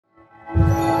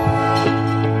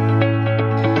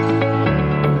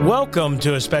Welcome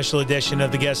to a special edition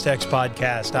of the GuestX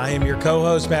podcast. I am your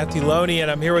co-host, Matthew Loney, and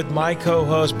I'm here with my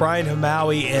co-host, Brian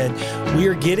Hamawi, and we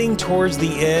are getting towards the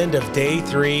end of day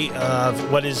 3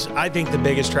 of what is, I think, the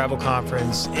biggest travel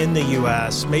conference in the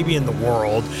U.S., maybe in the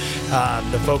world,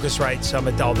 the Focusrite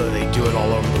Summit, although they do it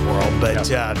all over the world.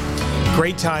 But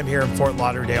great time here in Fort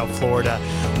Lauderdale, Florida.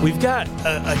 We've got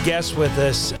a guest with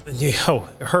us. You know,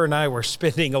 her and I were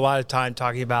spending a lot of time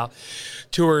talking about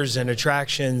tours and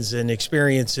attractions and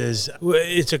experiences.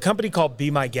 It's a company called Be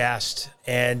My Guest,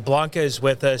 and Blanca is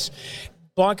with us.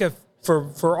 Blanca,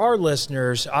 for our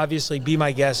listeners, obviously Be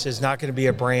My Guest is not going to be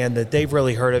a brand that they've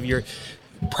really heard of. You're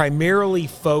primarily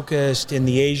focused in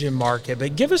the Asian market,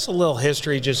 but give us a little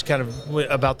history just kind of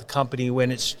about the company,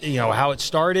 when it's, you know, how it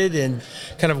started and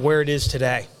kind of where it is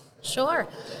today. Sure.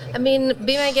 I mean,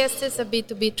 Be My Guest is a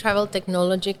B2B travel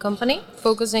technology company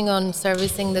focusing on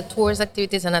servicing the tours,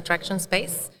 activities, and attraction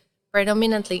space,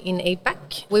 predominantly in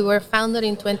APAC. We were founded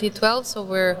in 2012, so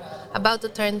we're about to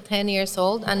turn 10 years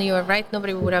old. And you are right,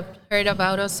 nobody would have heard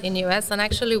about us in US. And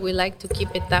actually, we like to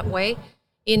keep it that way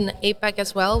in APAC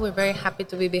as well. We're very happy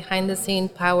to be behind the scene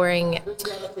powering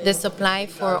the supply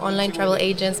for online travel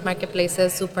agents,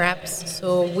 marketplaces, super apps.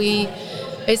 So we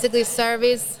basically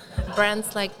service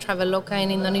brands like Traveloka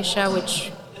in Indonesia,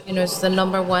 which, you know, is the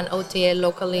number one OTA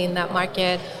locally in that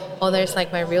market. Others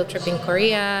like My Real Trip in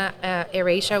Korea,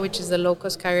 AirAsia, which is the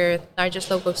largest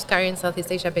low-cost carrier in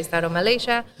Southeast Asia based out of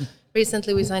Malaysia.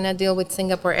 Recently, we signed a deal with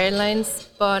Singapore Airlines.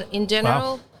 But in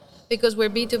general, because we're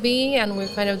B2B and we're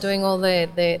kind of doing all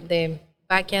the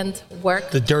back-end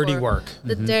work. The dirty work.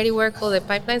 The dirty work, all the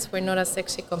pipelines. We're not a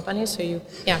sexy company, so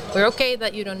we're okay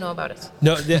that you don't know about us.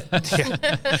 No,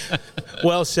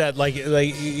 well said. Like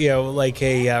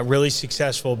a really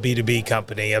successful B2B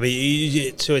company. I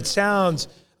mean, so it sounds,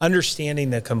 understanding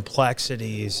the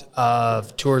complexities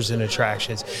of tours and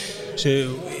attractions.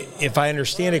 So if I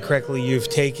understand it correctly, you've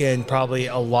taken probably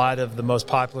a lot of the most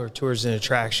popular tours and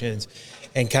attractions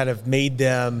and kind of made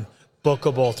them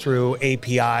bookable through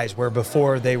APIs, where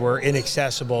before they were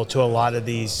inaccessible to a lot of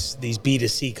these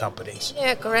B2C companies.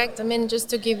 Yeah, correct. I mean, just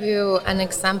to give you an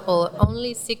example,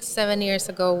 only 6-7 years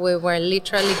ago, we were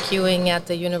literally queuing at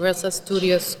the Universal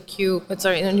Studios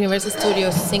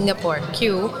Singapore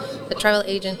queue, the travel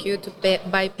agent queue, to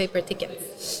buy paper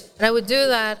tickets. And I would do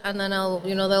that, and then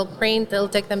they'll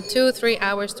take them 2-3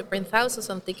 hours to print thousands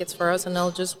of tickets for us, and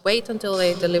I'll just wait until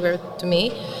they deliver to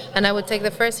me. And I would take the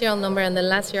first serial number and the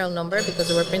last serial number, because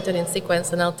they were printed in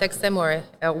sequence, and I'll text them or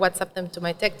WhatsApp them to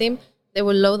my tech team. They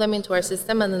will load them into our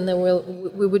system, and then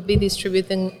we would be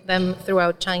distributing them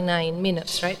throughout China in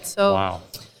minutes, right? So, wow.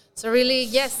 So really,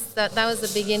 yes, that was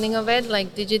the beginning of it,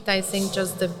 like digitizing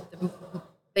just the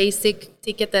basic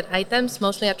ticketed items,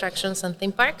 mostly attractions and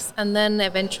theme parks, and then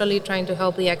eventually trying to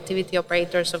help the activity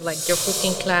operators of like your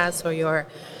cooking class or your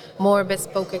more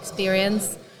bespoke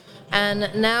experience.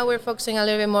 And now we're focusing a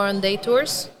little bit more on day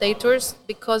tours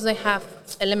because they have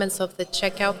elements of the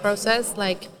checkout process,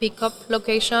 like pickup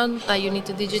location that you need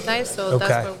to digitize. So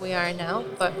That's where we are now.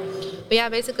 But yeah,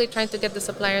 basically trying to get the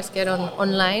suppliers get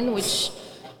online, which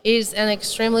is an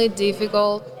extremely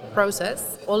difficult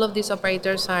process. All of these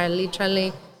operators are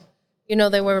literally,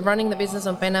 they were running the business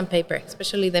on pen and paper,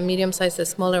 especially the medium-sized, the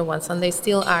smaller ones, and they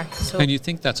still are. So, and you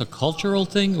think that's a cultural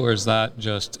thing, or is that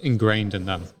just ingrained in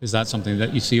them? Is that something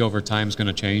that you see over time is going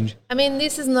to change? I mean,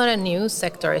 this is not a new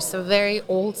sector. It's a very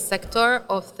old sector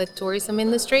of the tourism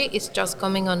industry. It's just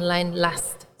coming online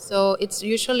last. So it's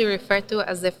usually referred to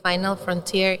as the final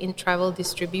frontier in travel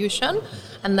distribution,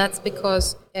 and that's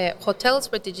because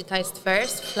hotels were digitized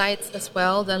first, flights as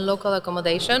well, then local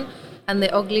accommodation, and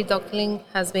the ugly duckling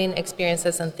has been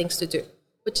experiences and things to do,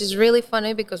 which is really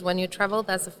funny because when you travel,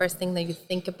 that's the first thing that you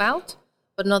think about,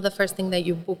 but not the first thing that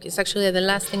you book. It's actually the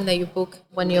last thing that you book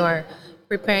when you are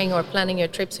preparing or planning your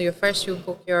trip. So you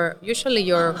book usually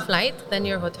your flight, then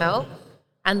your hotel,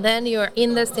 and then you're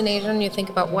in destination, you think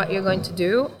about what you're going to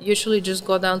do. Usually just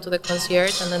go down to the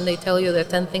concierge and then they tell you the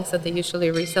 10 things that they usually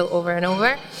resell over and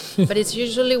over. But it's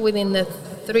usually within the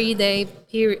 3-day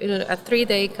period, a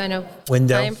 3-day kind of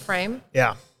window time frame.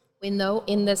 Yeah. Window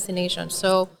in destination.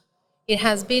 So it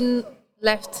has been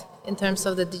left in terms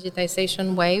of the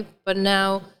digitization wave, but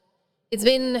now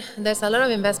there's a lot of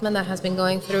investment that has been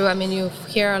going through. I mean, you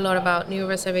hear a lot about new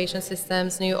reservation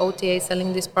systems, new OTA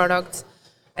selling these products.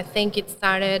 I think it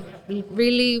started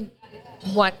really,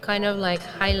 what kind of like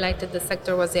highlighted the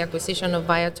sector was the acquisition of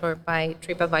Viator by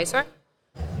TripAdvisor.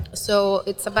 So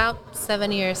it's about 7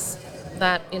 years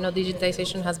that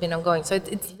digitization has been ongoing. So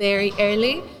it's very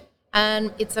early,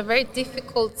 and it's a very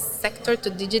difficult sector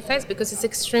to digitize because it's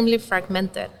extremely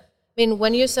fragmented. mean,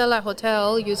 when you sell a hotel,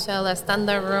 you sell a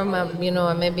standard room,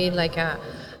 maybe like a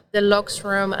deluxe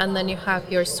room, and then you have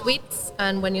your suites.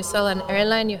 And when you sell an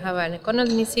airline, you have an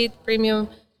economy seat, premium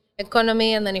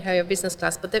economy, and then you have your business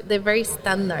class. But they're very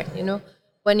standard,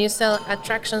 When you sell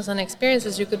attractions and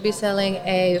experiences, you could be selling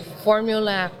a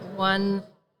Formula One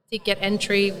ticket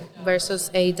entry versus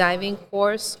a diving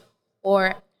course,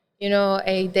 or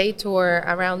a day tour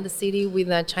around the city with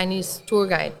a Chinese tour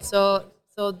guide. So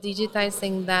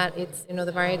digitizing that, it's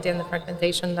the variety and the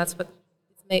fragmentation. That's what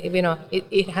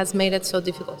it has made it so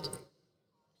difficult.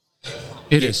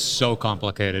 It is so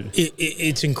complicated.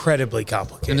 It's incredibly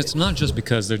complicated. And it's not just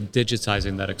because they're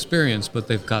digitizing that experience, but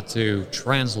they've got to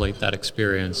translate that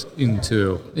experience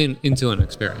into an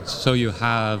experience. So you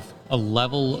have a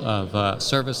level of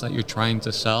service that you're trying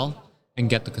to sell and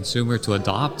get the consumer to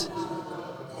adopt,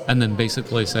 and then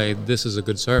basically say, this is a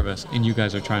good service, and you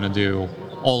guys are trying to do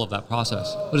all of that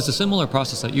process. But it's a similar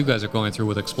process that you guys are going through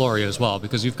with Exploria as well,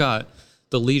 because you've got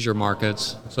the leisure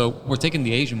markets. So we're taking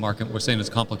the Asian market, we're saying it's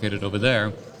complicated over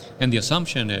there, and the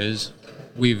assumption is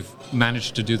we've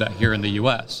managed to do that here in the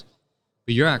US.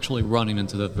 But you're actually running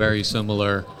into the very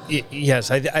similar.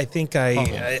 Yes, I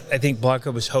think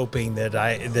Blanca was hoping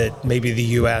that maybe the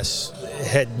U.S.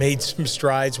 had made some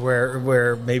strides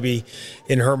where maybe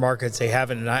in her markets they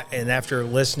haven't. And after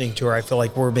listening to her, I feel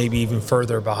like we're maybe even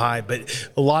further behind. But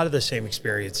a lot of the same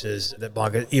experiences that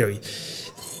Blanca,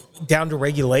 down to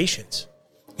regulations.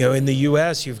 In the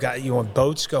U.S., you've got, when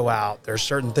boats go out, there's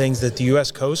certain things that the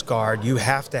U.S. Coast Guard, you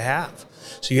have to have.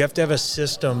 So you have to have a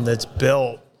system that's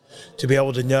built to be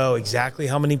able to know exactly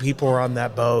how many people are on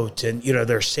that boat, and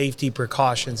their safety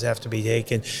precautions have to be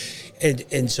taken.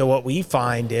 And so what we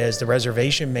find is the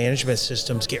reservation management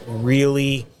systems get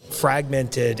really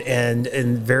fragmented and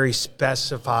very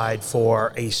specified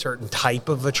for a certain type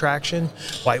of attraction,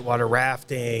 whitewater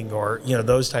rafting or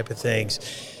those type of things.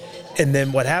 And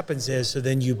then what happens is, so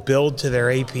then you build to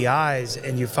their APIs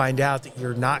and you find out that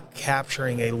you're not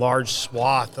capturing a large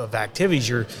swath of activities.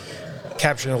 You're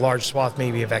capturing a large swath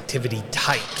maybe of activity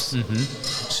types. Mm-hmm.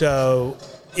 So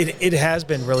it has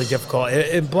been really difficult.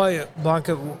 And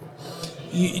Blanca,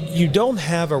 you don't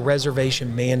have a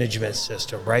reservation management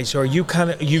system, right? So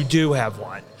you do have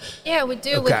one. Yeah, we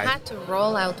do. Okay. We had to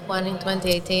roll out one in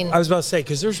 2018. I was about to say,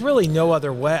 because there's really no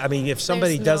other way. I mean, if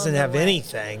somebody doesn't have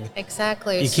anything,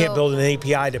 exactly, you can't build an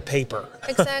API to paper.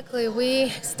 Exactly. We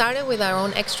started with our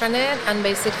own extranet, and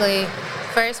basically,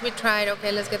 first we tried,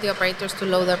 let's get the operators to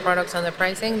load their products and their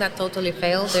pricing. That totally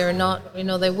failed. They're not,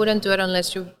 they wouldn't do it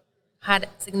unless you had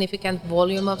significant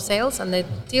volume of sales, and they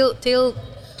till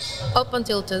up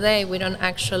until today, we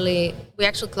actually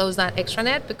closed that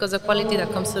extranet because the quality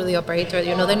that comes through the operator,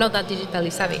 they're not that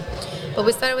digitally savvy. But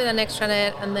we started with an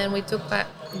extranet, and then we took back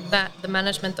the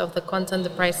management of the content, the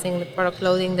pricing, the product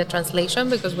loading, the translation,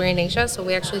 because we're in Asia, so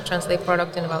we actually translate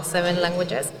product in about 7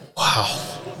 languages. Wow.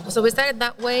 So we started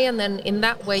that way, and then in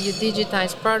that way you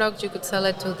digitize product, you could sell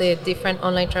it to the different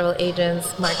online travel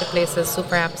agents, marketplaces,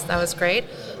 super apps. That was great.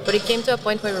 But it came to a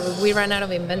point where we ran out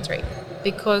of inventory,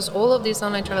 because all of these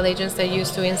online travel agents, they're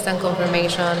used to instant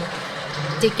confirmation,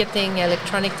 ticketing,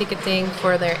 electronic ticketing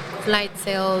for their flight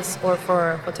sales or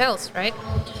for hotels, right?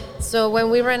 So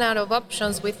when we ran out of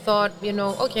options, we thought,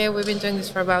 okay, we've been doing this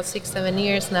for about 6-7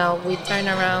 years now. We turn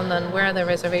around, and where are the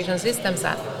reservation systems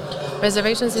at?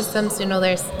 Reservation systems,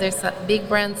 there's big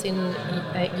brands in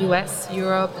US,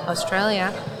 Europe,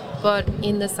 Australia, but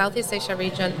in the Southeast Asia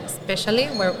region especially,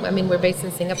 we're based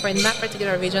in Singapore, in that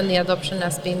particular region, the adoption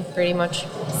has been pretty much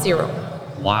zero.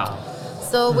 Wow.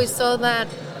 So we saw that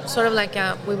sort of like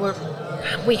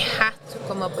we had to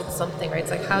come up with something, right?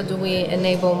 It's like, how do we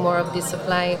enable more of this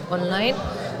supply online?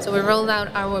 So we rolled out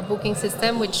our booking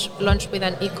system, which launched with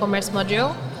an e-commerce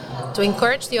module to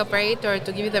encourage the operator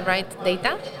to give you the right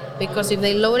data, because if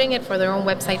they're loading it for their own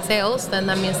website sales, then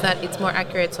that means that it's more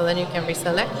accurate, so then you can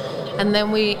resell it. And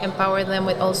then we empower them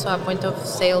with also a point of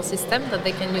sale system that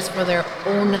they can use for their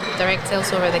own direct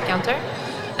sales over the counter.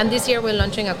 And this year we're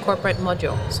launching a corporate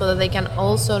module so that they can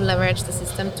also leverage the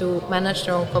system to manage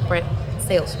their own corporate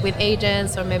sales with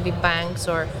agents or maybe banks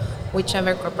or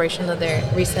whichever corporation that they're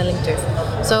reselling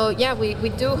to. So yeah, we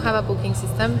do have a booking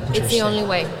system. It's the only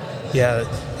way. Yeah,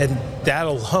 and that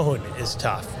alone is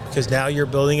tough, because now you're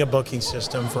building a booking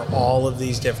system for all of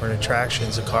these different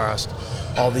attractions across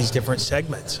all these different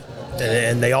segments.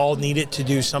 And they all need it to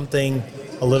do something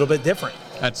a little bit different.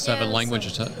 At 7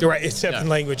 languages. Right, it's 7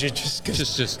 languages, just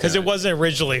because it wasn't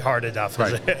originally hard enough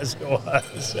as it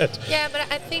was. Yeah, but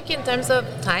I think in terms of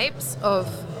types of,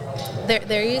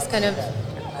 there is kind of,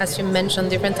 as you mentioned,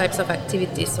 different types of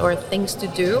activities or things to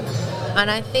do.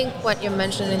 And I think what you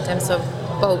mentioned in terms of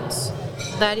boats,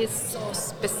 that is so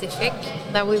specific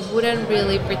that we wouldn't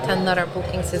really pretend that our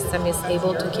booking system is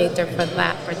able to cater for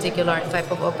that particular type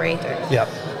of operator. Yep.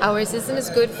 Our system is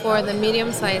good for the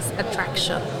medium-sized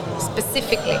attraction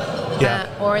specifically,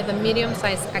 or the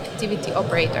medium-sized activity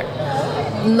operator.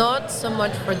 Not so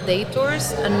much for day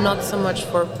tours and not so much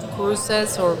for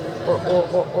cruises or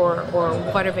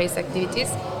water-based activities.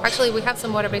 Actually, we have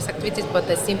some water-based activities, but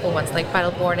the simple ones like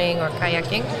paddleboarding or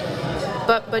kayaking.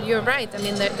 But you're right. I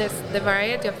mean, there's the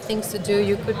variety of things to do.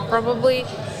 You could probably,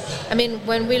 I mean,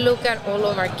 when we look at all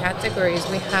of our categories,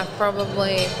 we have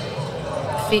probably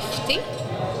 50,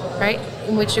 right,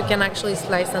 in which you can actually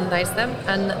slice and dice them,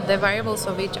 and the variables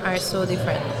of each are so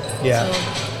different. Yeah. So,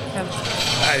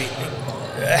 I mean,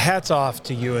 hats off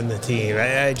to you and the team.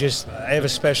 I have a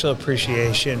special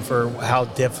appreciation for how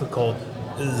difficult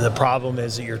the problem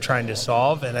is that you're trying to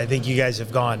solve, and I think you guys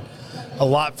have gone a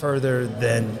lot further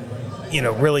than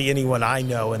really anyone I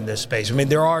know in this space. I mean,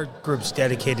 there are groups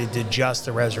dedicated to just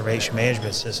the reservation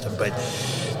management system, but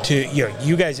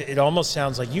you guys, it almost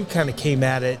sounds like you kind of came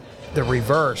at it the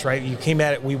reverse, right? You came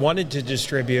at it, we wanted to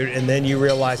distribute, and then you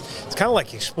realize, it's kind of like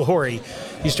Explori.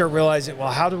 You start realizing,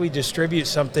 well, how do we distribute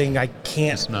something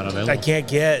It's not available. I can't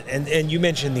get? And you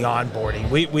mentioned the onboarding.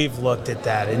 We've looked at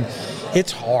that, and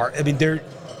it's hard. I mean,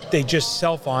 they just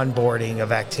self-onboarding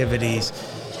of activities.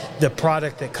 The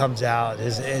product that comes out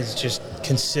has just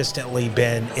consistently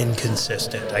been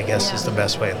inconsistent, I guess is the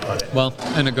best way to put it. Well,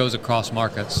 and it goes across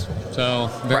markets. So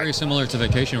very similar to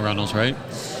vacation rentals, right?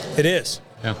 It is.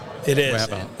 Yeah. It is.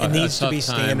 We have It needs to be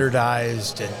tough time.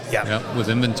 standardized. And With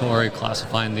inventory,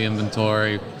 classifying the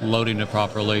inventory, loading it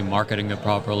properly, marketing it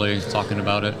properly, talking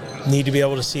about it. Need to be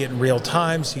able to see it in real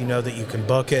time so you know that you can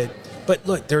book it. But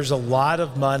look, there's a lot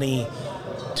of money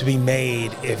to be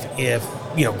made if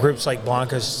groups like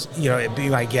Blancas, Be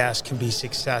My Guest, can be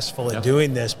successful in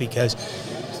doing this, because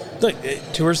look,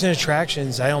 tours and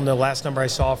attractions, I don't know, last number I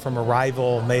saw from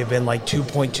Arrival may have been like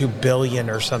 2.2 billion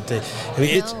or something. I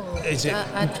mean,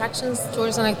 attractions,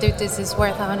 tours, and activities is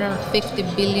worth 150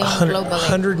 billion globally.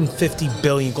 150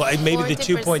 billion. Maybe the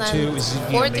 2.2 is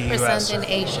 40% US. in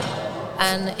Asia.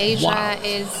 And Asia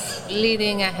is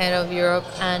leading ahead of Europe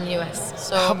and US.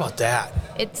 So how about that?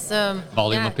 It's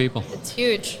Volume of people. It's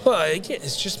huge. Well,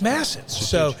 it's just massive.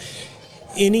 So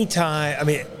anytime, I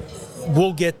mean,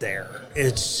 we'll get there.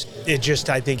 I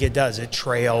think it does. It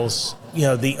trails,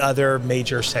 the other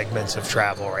major segments of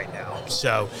travel right now.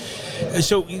 So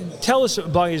tell us,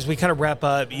 as we kind of wrap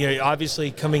up,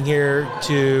 obviously coming here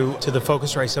to the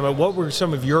Phocuswright Summit, what were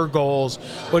some of your goals?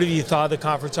 What have you thought of the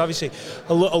conference? Obviously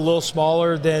a little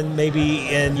smaller than maybe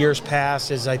in years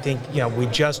past, as I think, we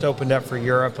just opened up for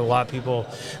Europe. A lot of people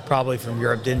probably from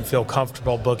Europe didn't feel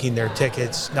comfortable booking their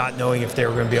tickets, not knowing if they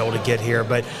were going to be able to get here.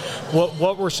 But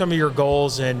what were some of your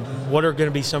goals, and what are going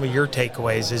to be some of your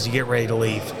takeaways as you get ready to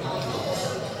leave?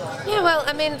 Yeah, well,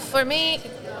 I mean, for me,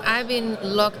 I've been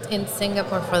locked in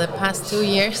Singapore for the past 2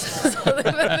 years, so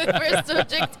the first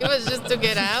objective was just to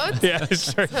get out. Yeah,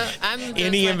 sorry. So I'm just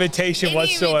any invitation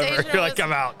whatsoever. You're like,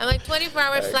 I'm out. I'm like,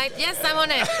 24-hour flight. Yes, I'm on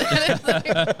it.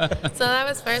 So that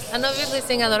was first, and obviously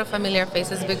seeing a lot of familiar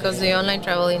faces because the online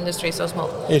travel industry is so small.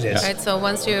 It is. Right. So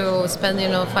once you spend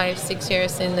 5-6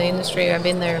 years in the industry, I've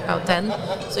been there about 10.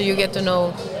 So you get to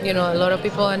know a lot of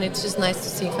people, and it's just nice to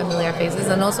see familiar faces,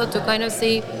 and also to kind of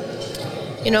see,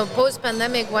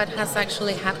 post-pandemic, what has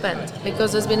actually happened,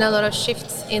 because there's been a lot of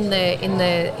shifts in the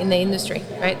industry,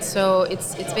 right? So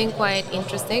it's been quite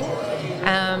interesting.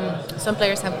 Some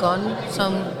players have gone,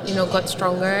 some got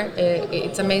stronger.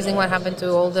 It's amazing what happened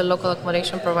to all the local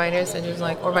accommodation providers and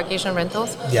or vacation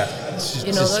rentals. Yeah, it's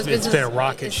been a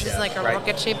rocket ship. It's just like a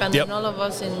rocket ship, and Yep. then all of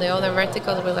us in the other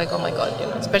verticals were like, oh my god,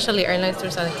 especially airlines,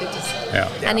 tours, and activities. Yeah.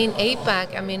 And in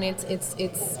APAC, I mean, it's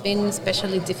been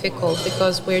especially difficult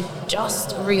because we're just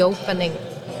reopening.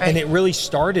 Right? And it really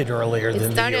started earlier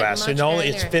than the U.S. much It's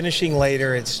earlier. finishing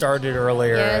later. It started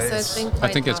earlier. Yeah, so it's been quite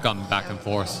I think it's tough. gone back and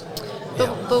forth. But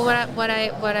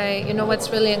what's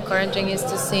really encouraging is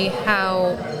to see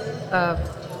how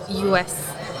U.S.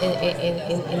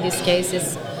 in this case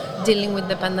is dealing with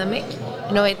the pandemic.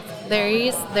 There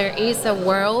is a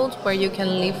world where you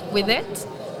can live with it,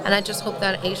 and I just hope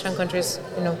that Asian countries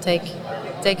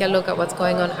take a look at what's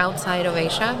going on outside of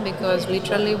Asia, because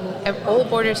literally all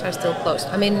borders are still closed.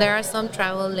 I mean, there are some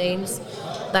travel lanes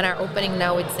that are opening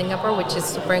now with Singapore, which is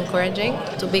super encouraging,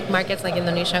 to big markets like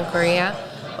Indonesia and Korea.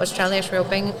 Australia is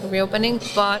reopening,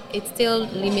 but it's still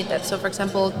limited. So, for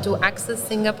example, to access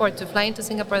Singapore, to fly into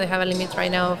Singapore, they have a limit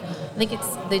right now. I think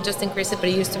they just increased it, but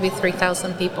it used to be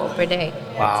 3,000 people per day.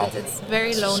 Wow. So it's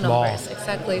very low Small. numbers,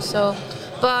 exactly. So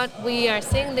But we are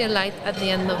seeing the light at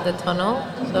the end of the tunnel.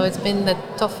 So it's been the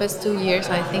toughest 2 years.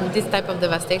 I think this type of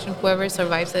devastation, whoever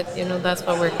survives it, that's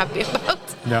what we're happy about.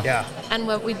 Yeah. And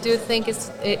what we do think is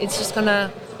it's just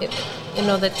gonna,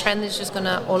 the trend is just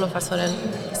gonna all of a sudden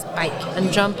spike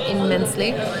and jump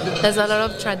immensely. There's a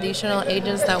lot of traditional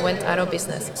agents that went out of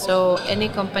business. So any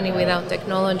company without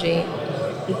technology,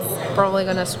 it's probably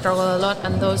going to struggle a lot.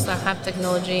 And those that have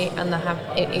technology and that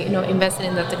have invested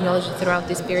in the technology throughout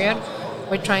this period,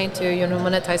 we're trying to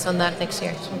monetize on that next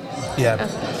year. So, yeah.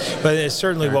 But it's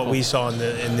certainly what we saw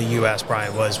in the U.S.,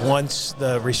 Brian, was once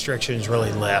the restrictions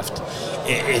really lift,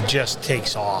 it just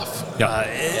takes off. Yeah.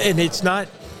 And it's not.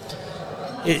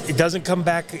 It doesn't come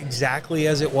back exactly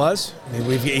as it was. I mean,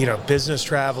 we've business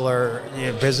travel,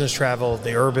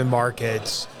 the urban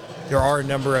markets. There are a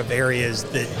number of areas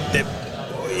that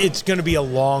it's going to be a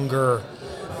longer,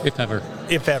 if ever,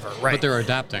 right? But they're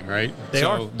adapting, right?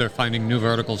 So they're finding new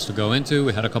verticals to go into.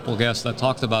 We had a couple of guests that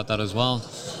talked about that as well.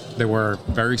 They were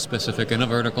very specific in a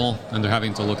vertical, and they're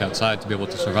having to look outside to be able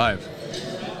to survive.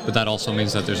 But that also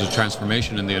means that there's a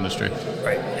transformation in the industry.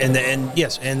 Right, and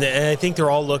yes, and I think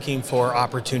they're all looking for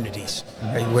opportunities.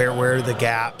 Right? Where are the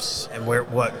gaps, and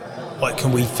what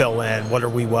can we fill in? What are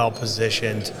we well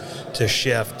positioned to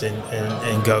shift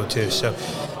and go to? So,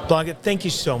 Blanca, thank you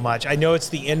so much. I know it's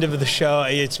the end of the show.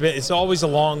 It's always a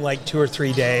long 2 or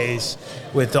 3 days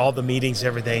with all the meetings and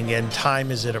everything, and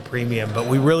time is at a premium. But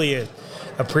we really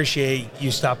appreciate you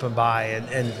stopping by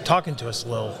and talking to us a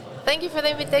little. Thank you for the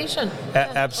invitation.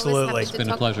 Absolutely. It's been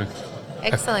a pleasure.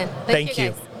 Excellent. Thank you.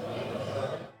 Guys.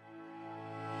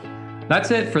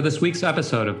 That's it for this week's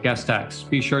episode of GuestX.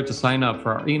 Be sure to sign up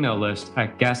for our email list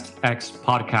at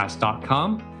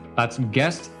guestxpodcast.com. That's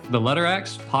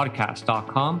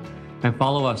podcast.com, and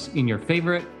follow us in your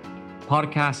favorite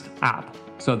podcast app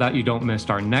so that you don't miss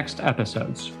our next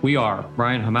episodes. We are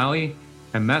Brian Hamaui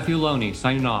and Matthew Loney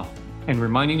signing off and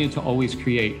reminding you to always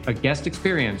create a guest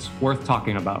experience worth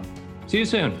talking about. See you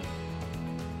soon.